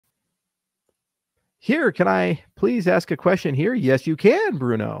Here, can I please ask a question here? Yes, you can,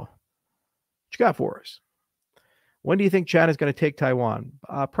 Bruno. What you got for us? When do you think China's going to take Taiwan?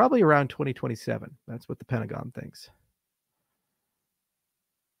 Probably around 2027. That's what the Pentagon thinks.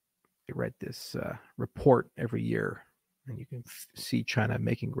 They write this report every year, and you can see China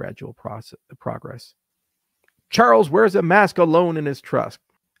making gradual progress. Charles wears a mask alone in his truck.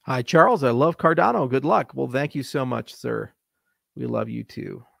 Hi, Charles. I love Cardano. Good luck. Well, thank you so much, sir. We love you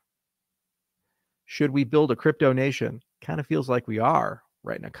too. Should we build a crypto nation? Kind of feels like we are.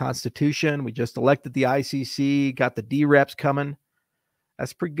 Writing a constitution. We just elected the ICC, got the D-reps coming.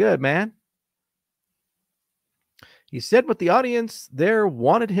 That's pretty good, man. He said what the audience there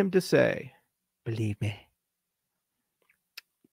wanted him to say. Believe me.